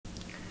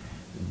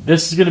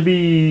This is going to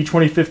be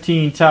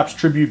 2015 Topps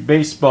Tribute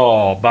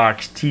Baseball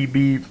box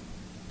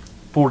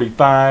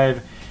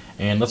TB45.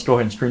 And let's go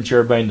ahead and screen share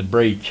everybody in the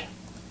break.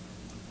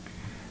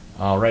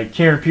 All right,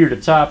 Karen P at the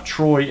top,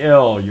 Troy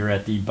L. You're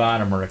at the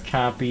bottom, or a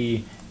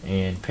copy,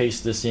 and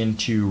paste this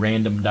into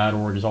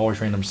random.org. As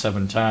always, random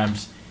 7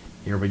 times.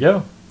 Here we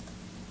go.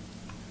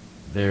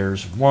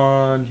 There's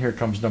 1. Here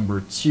comes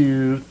number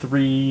 2,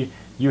 3.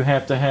 You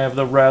have to have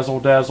the razzle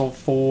dazzle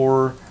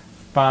 4,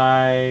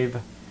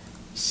 5,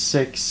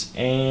 6,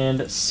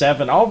 and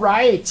 7. All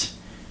right.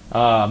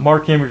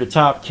 Mark M at the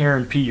top,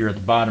 Karen P. You're at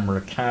the bottom, or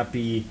a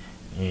copy,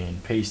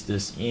 and paste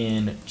this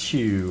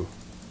into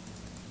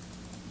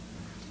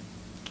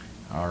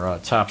our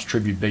Topps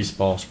Tribute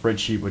Baseball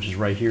spreadsheet, which is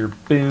right here.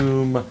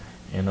 Boom.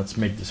 And let's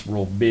make this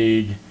real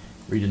big.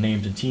 Read the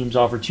names and teams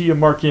offered to you.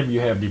 Mark M,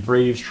 you have the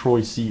Braves,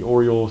 Troy C,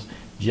 Orioles,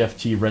 Jeff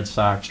T, Red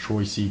Sox,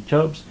 Troy C,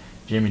 Cubs,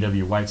 Jamie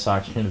W, White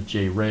Sox, Kenneth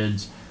J,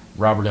 Reds,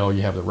 Robert L,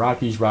 you have the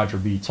Rockies, Roger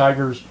B,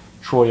 Tigers,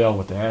 Troy L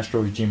with the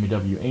Astros, Jamie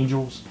W,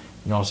 Angels.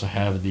 You also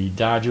have the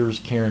Dodgers,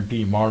 Karen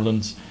P,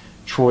 Marlins,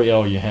 Troy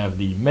L, you have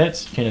the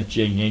Mets, Kenneth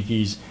J,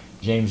 Yankees,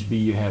 James B,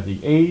 you have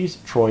the A's,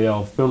 Troy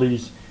L,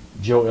 Phillies,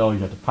 Joe L, you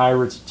got the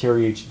Pirates,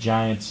 Terry H,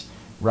 Giants,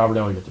 Robert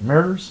L, you got the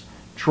Mariners,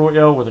 Troy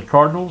L with the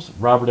Cardinals,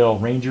 Robert L,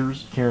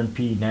 Rangers, Karen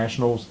P,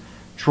 Nationals,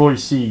 Troy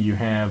C, you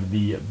have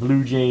the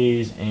Blue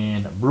Jays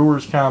and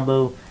Brewers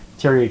combo,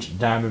 Terry H,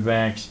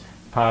 Diamondbacks,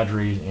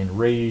 Padres and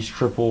Rays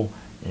triple,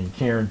 and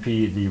Karen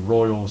P, the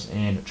Royals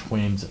and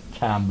Twins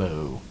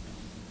combo.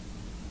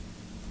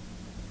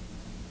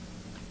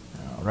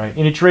 All right,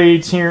 any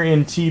trades here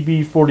in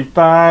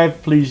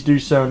TB45, please do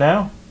so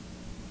now.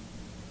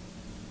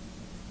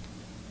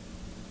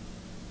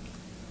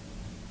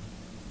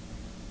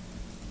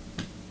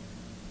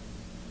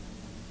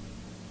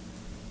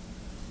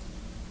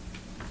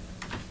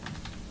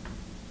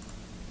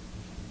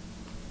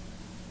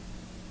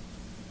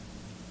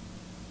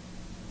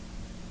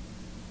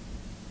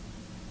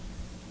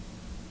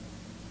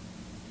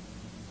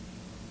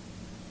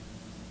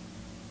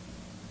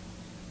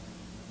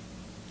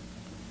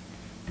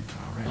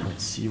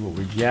 Let's see what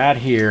we got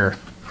here.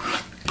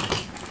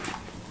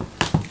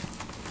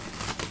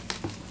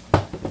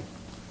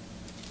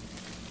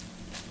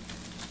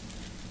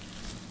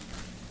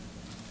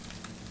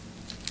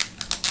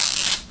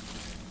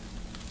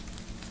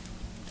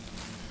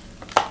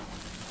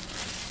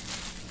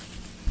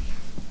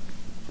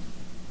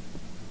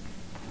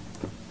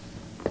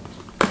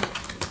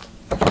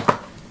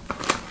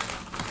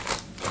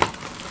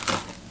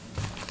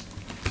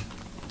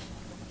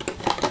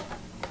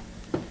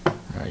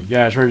 You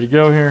guys ready to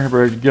go here?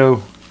 Ready to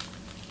go?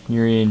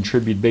 You're in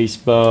Tribute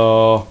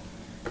Baseball,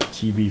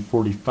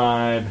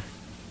 TB45.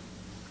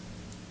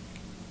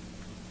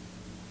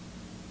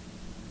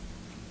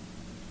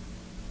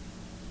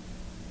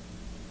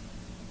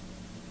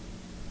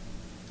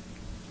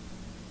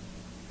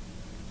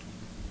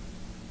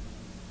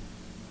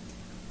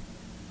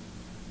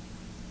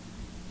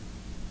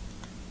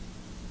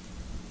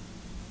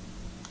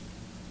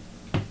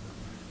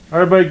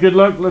 right, everybody, good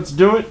luck. Let's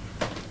do it.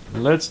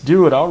 Let's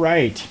do it. All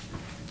right.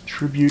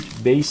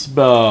 Tribute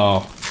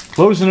Baseball.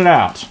 Closing it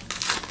out.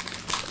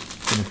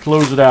 Gonna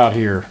close it out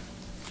here.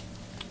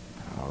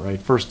 All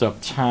right. First up,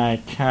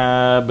 Ty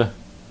Cobb.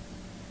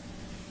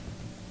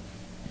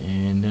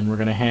 And then we're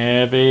gonna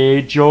have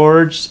a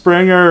George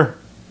Springer.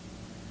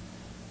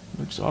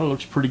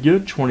 Looks pretty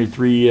good.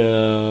 23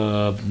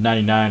 of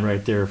 99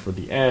 right there for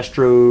the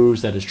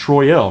Astros. That is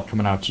Troy L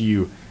coming out to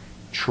you.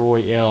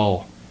 Troy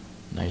L.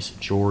 Nice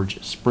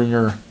George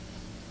Springer.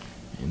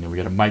 And then we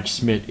got a Mike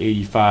Smith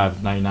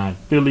 85/99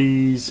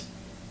 Phillies.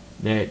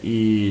 That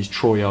is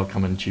Troy L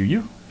coming to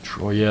you.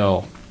 Troy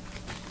L.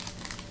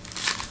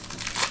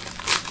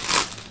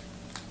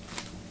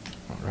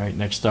 All right,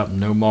 next up,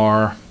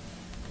 Nomar.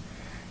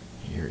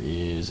 Here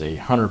is a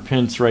Hunter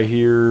Pence right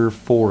here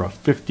for a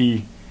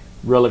 50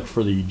 relic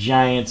for the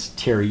Giants.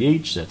 Terry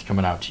H. That's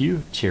coming out to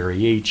you.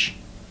 Terry H.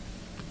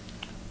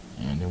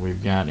 And then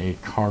we've got a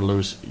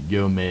Carlos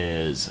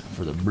Gomez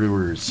for the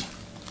Brewers.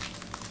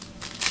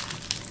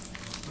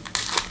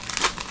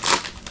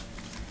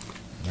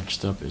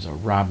 Next up is a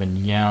Robin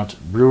Yount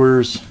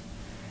Brewers.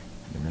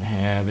 And we're going to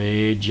have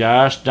a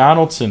Josh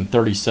Donaldson,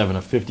 37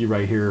 of 50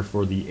 right here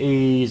for the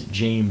A's.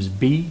 James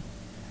B.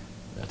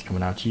 That's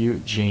coming out to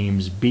you.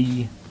 James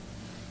B.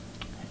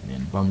 And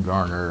then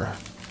Bumgarner.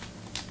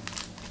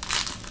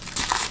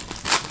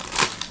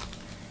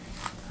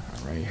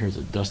 All right, here's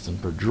a Dustin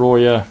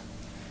Pedroia.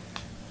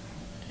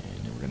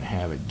 And then we're going to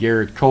have a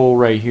Garrett Cole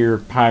right here.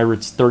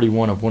 Pirates,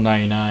 31 of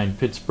 199.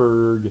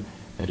 Pittsburgh.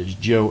 That is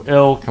Joe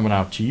L. coming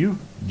out to you.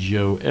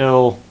 Joe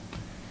L.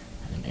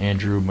 And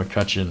Andrew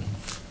McCutcheon.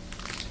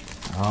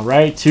 All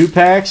right, 2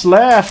 packs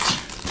left.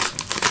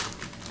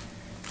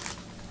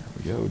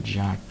 There we go.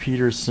 Jock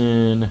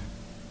Peterson.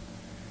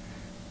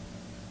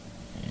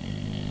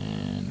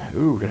 And,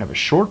 ooh, we're going to have a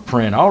short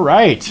print. All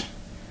right.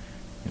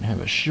 Going to have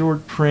a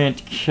short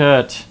print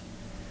cut.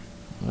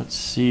 Let's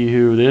see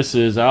who this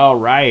is. All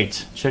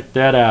right. Check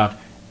that out.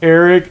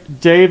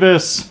 Eric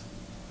Davis.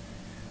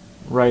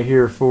 right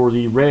here for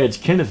the Reds,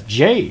 Kenneth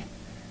J.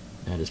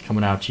 That is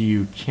coming out to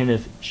you,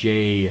 Kenneth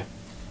J.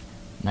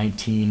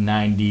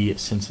 1990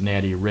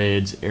 Cincinnati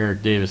Reds,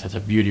 Eric Davis. That's a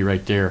beauty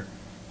right there.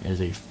 That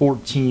is a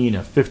 14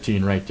 of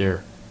 15 right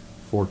there.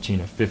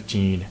 14 of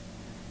 15.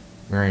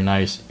 Very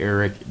nice,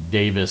 Eric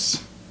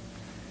Davis.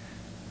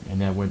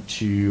 And that went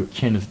to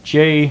Kenneth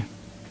J.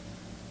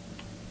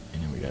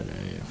 And then we got a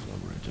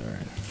flub right there.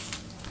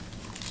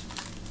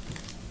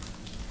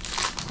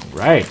 All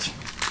right.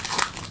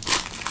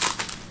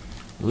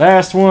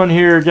 Last one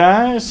here,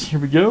 guys. Here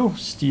we go.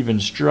 Steven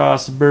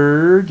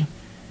Strasburg.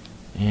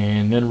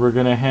 And then we're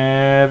going to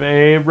have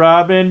a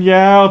Robin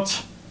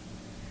Yount.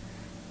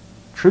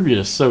 Tribute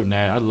is so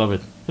nice. I love it.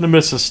 Gonna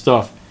miss this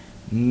stuff.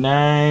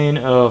 9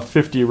 of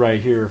 50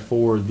 right here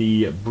for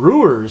the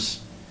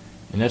Brewers.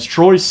 And that's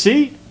Troy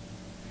C.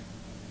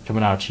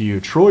 Coming out to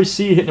you. Troy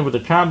C hitting it with a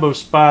combo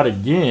spot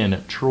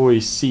again. Troy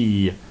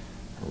C.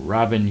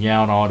 Robin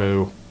Yount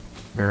auto.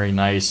 Very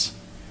nice.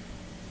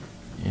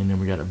 And then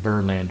we got a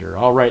Verlander.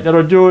 All right,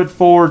 that'll do it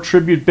for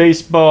Tribute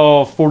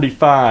Baseball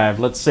 45.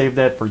 Let's save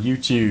that for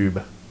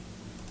YouTube.